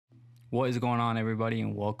What is going on, everybody,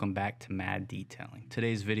 and welcome back to M.A.D Detailing.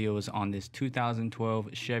 Today's video is on this 2012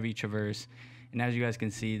 Chevy Traverse, and as you guys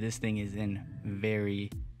can see, this thing is in very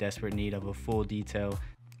desperate need of a full detail.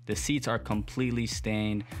 The seats are completely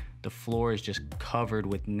stained. The floor is just covered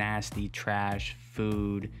with nasty trash,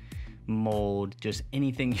 food, mold, just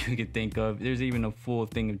anything you could think of. There's even a full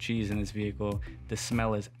thing of cheese in this vehicle. The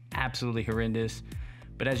smell is absolutely horrendous.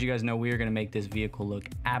 But as you guys know, we are gonna make this vehicle look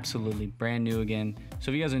absolutely brand new again.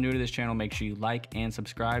 So if you guys are new to this channel, make sure you like and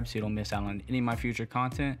subscribe so you don't miss out on any of my future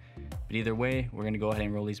content. But either way, we're gonna go ahead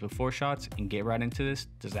and roll these before shots and get right into this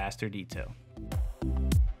disaster detail.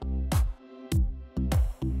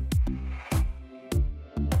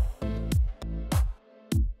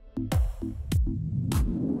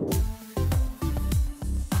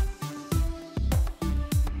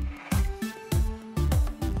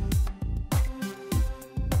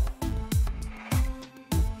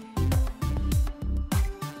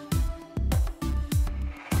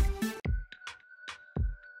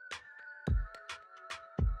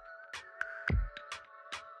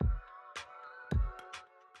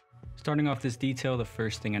 Starting off this detail, the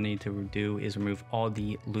first thing I need to do is remove all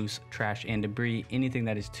the loose trash and debris, anything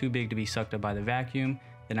that is too big to be sucked up by the vacuum.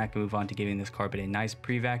 Then I can move on to giving this carpet a nice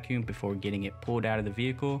pre-vacuum before getting it pulled out of the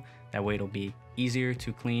vehicle. That way it'll be easier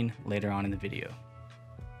to clean later on in the video.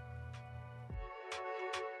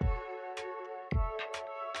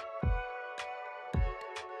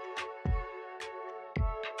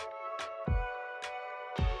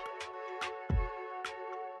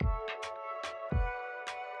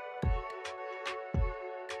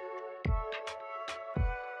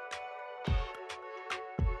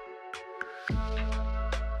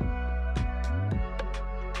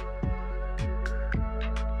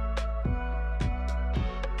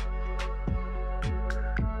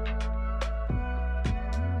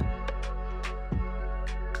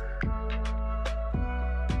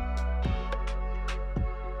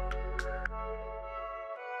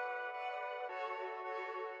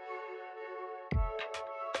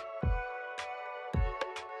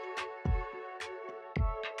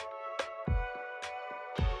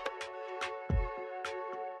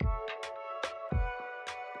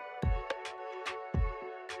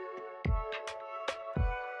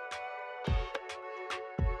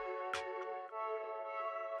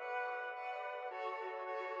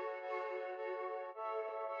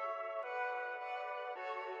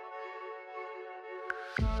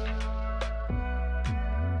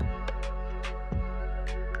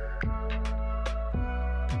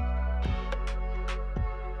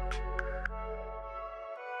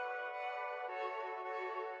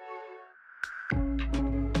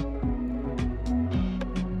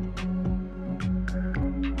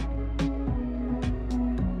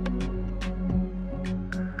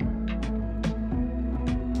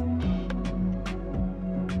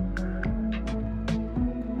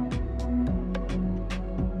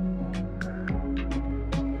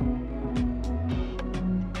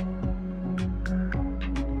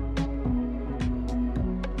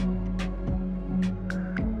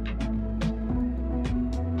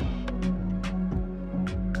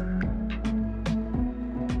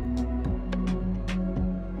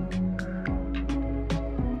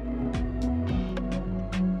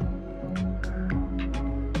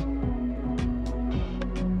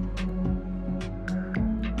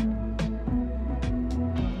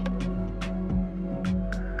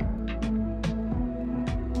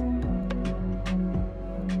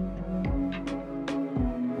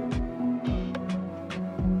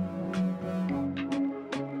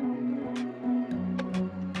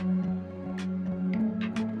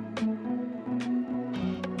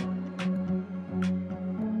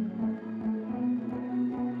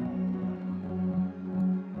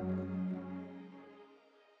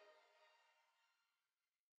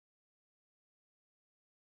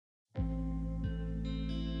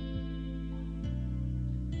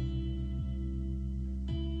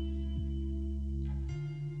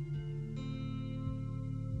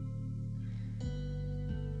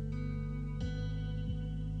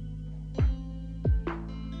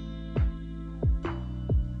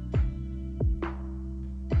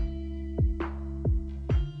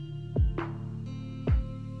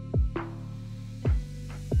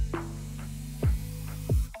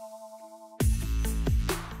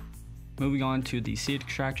 Moving on to the seat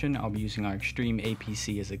extraction, I'll be using our Extreme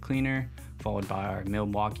APC as a cleaner, followed by our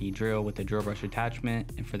Milwaukee drill with the drill brush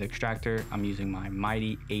attachment. And for the extractor, I'm using my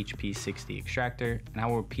M.A.D HP60 extractor. And I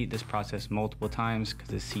will repeat this process multiple times because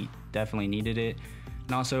the seat definitely needed it.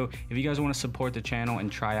 And also, if you guys want to support the channel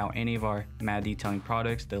and try out any of our M.A.D detailing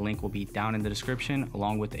products, the link will be down in the description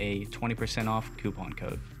along with a 20% off coupon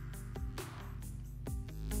code.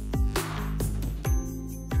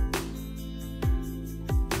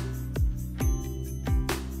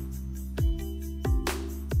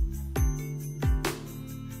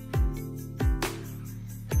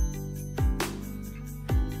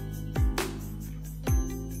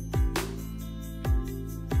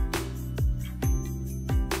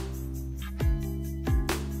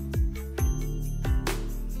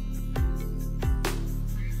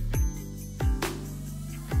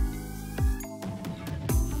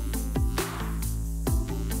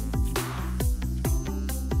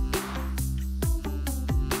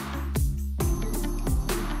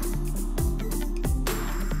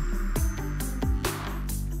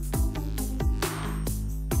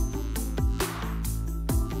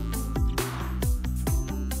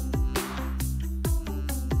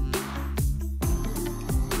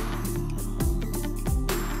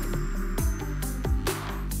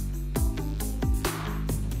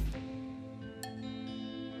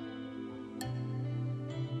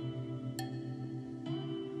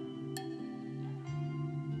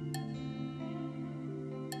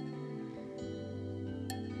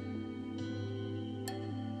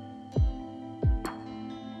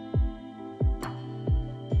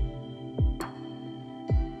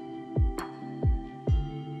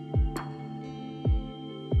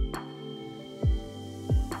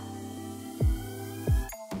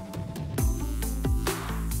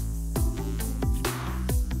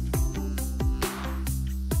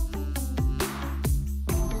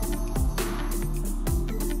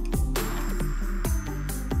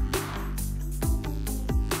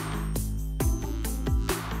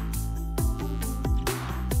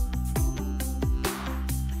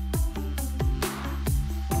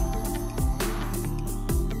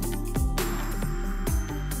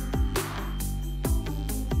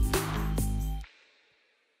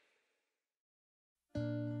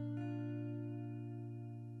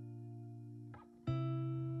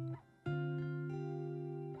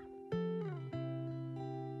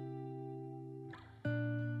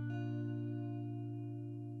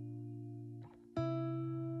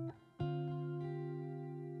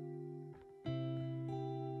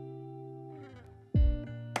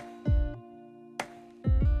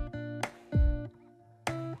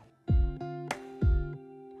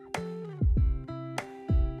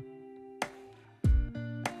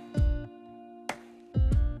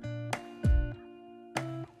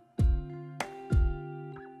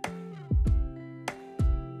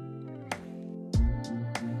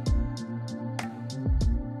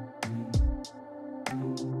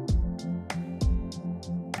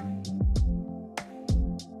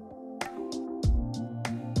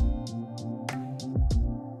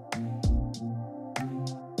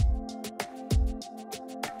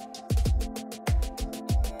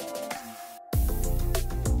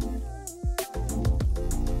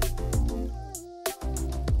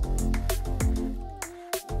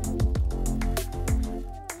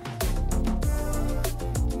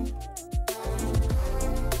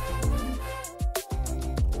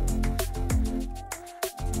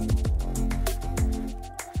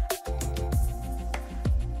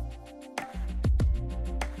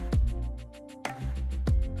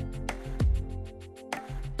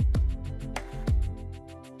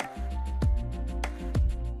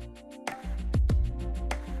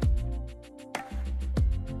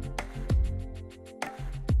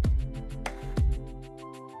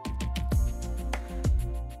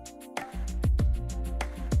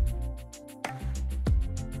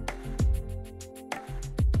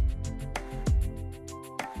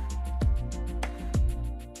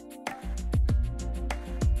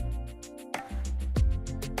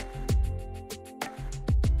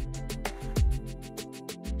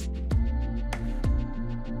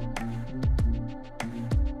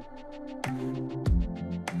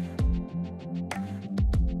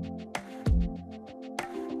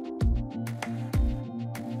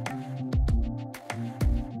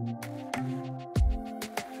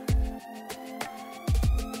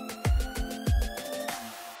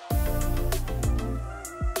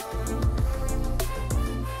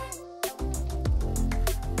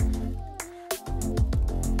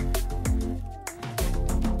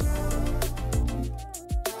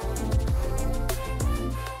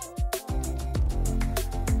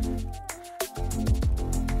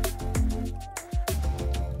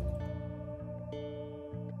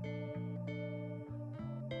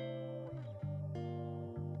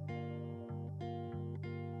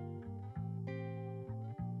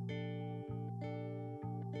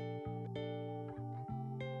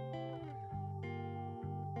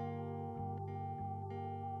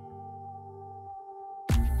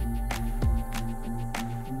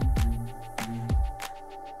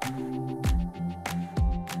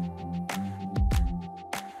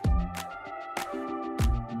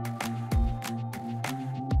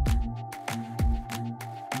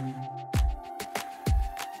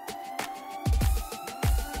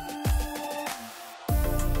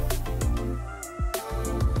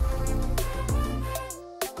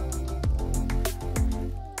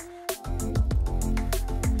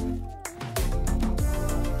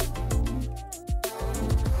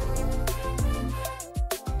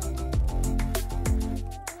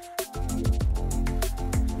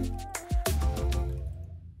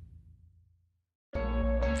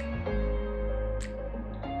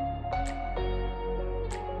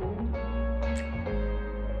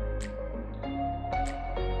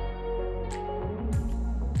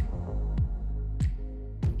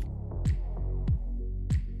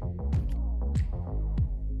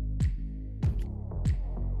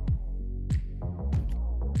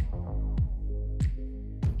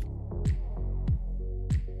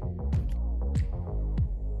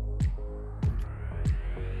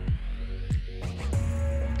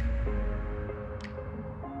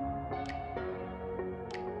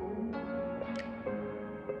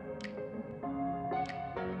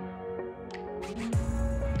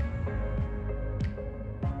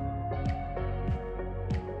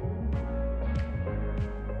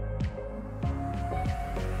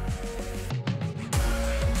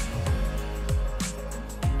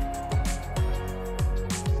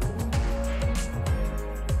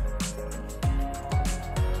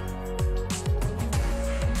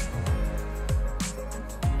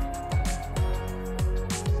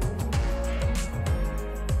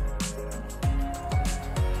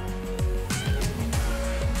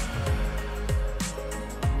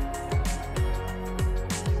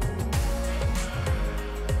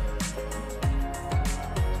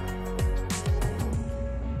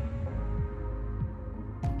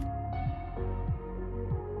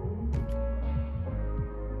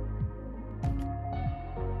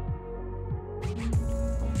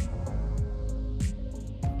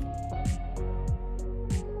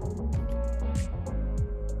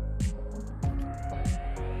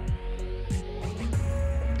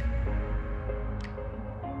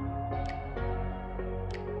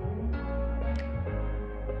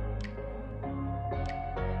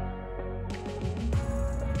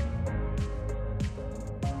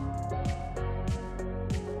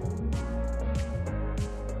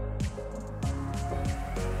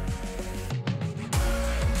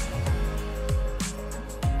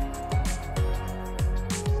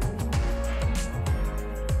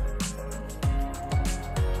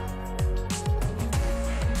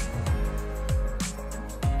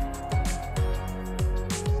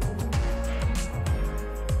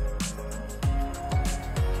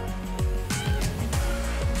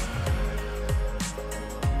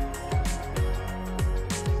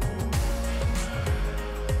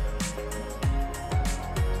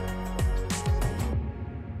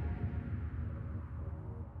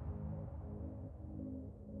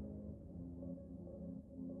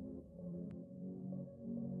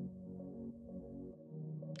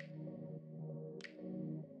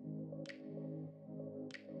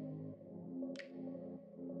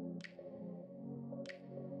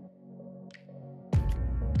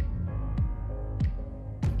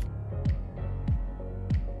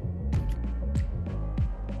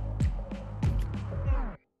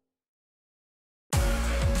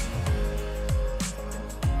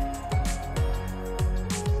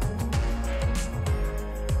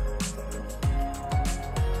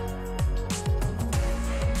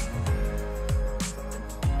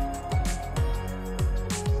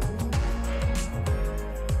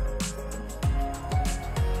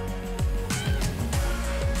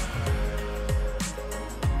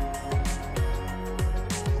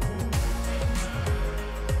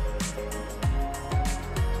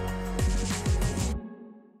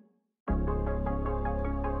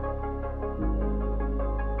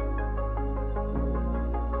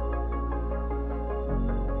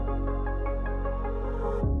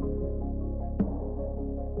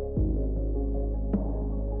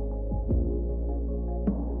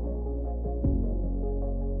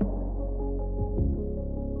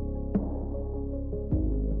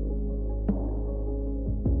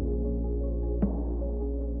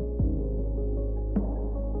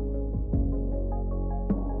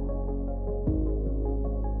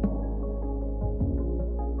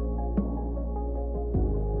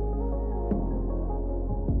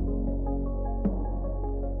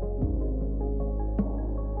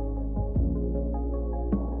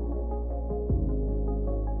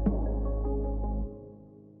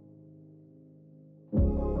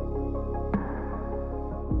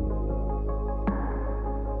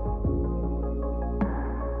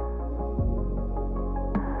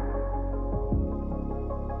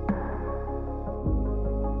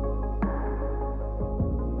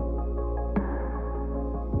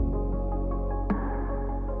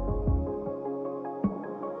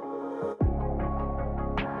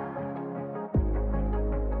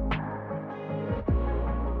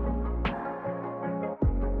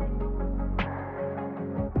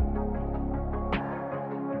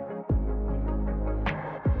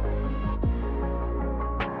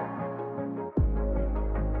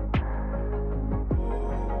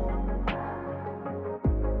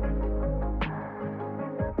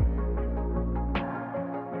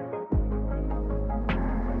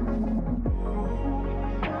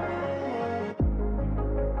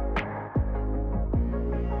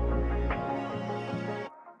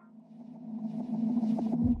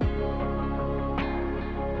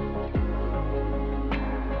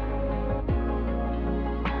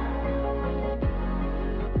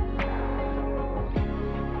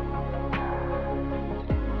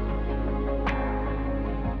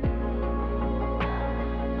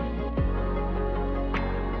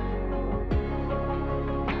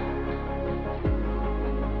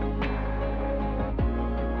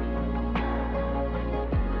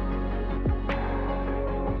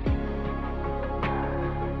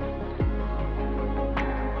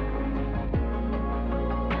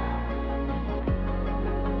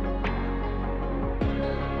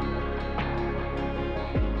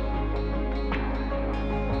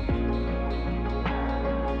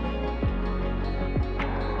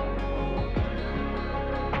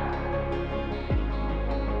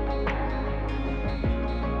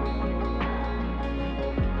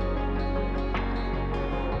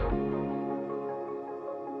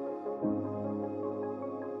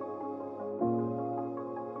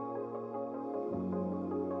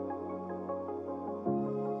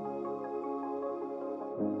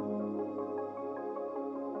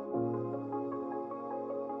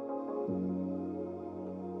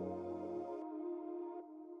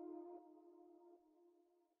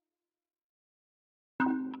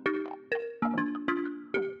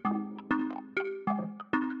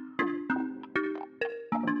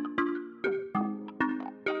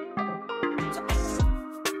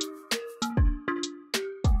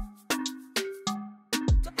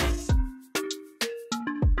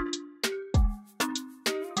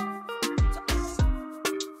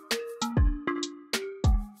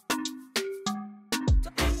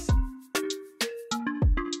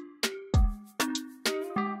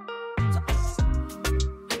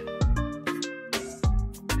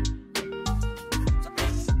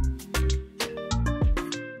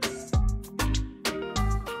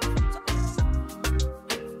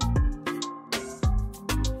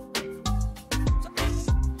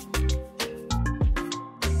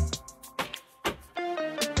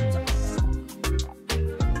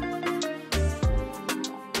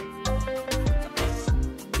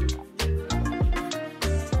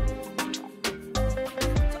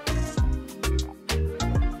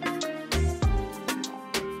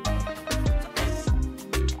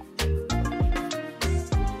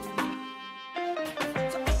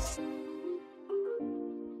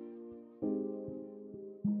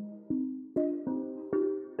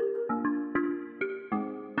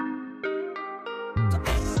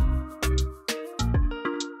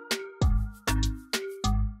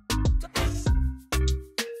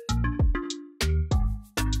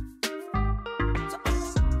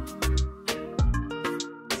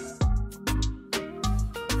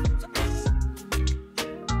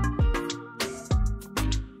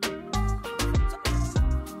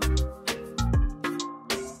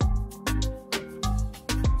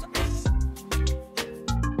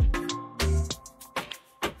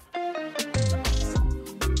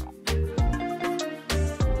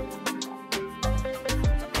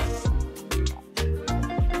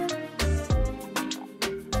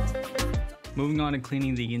 Moving on to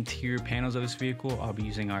cleaning the interior panels of this vehicle, I'll be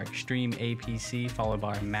using our Extreme APC followed by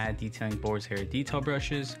our M.A.D detailing boards hair detail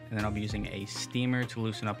brushes, and then I'll be using a steamer to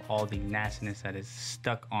loosen up all the nastiness that is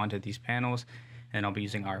stuck onto these panels, and I'll be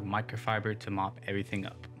using our microfiber to mop everything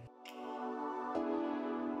up.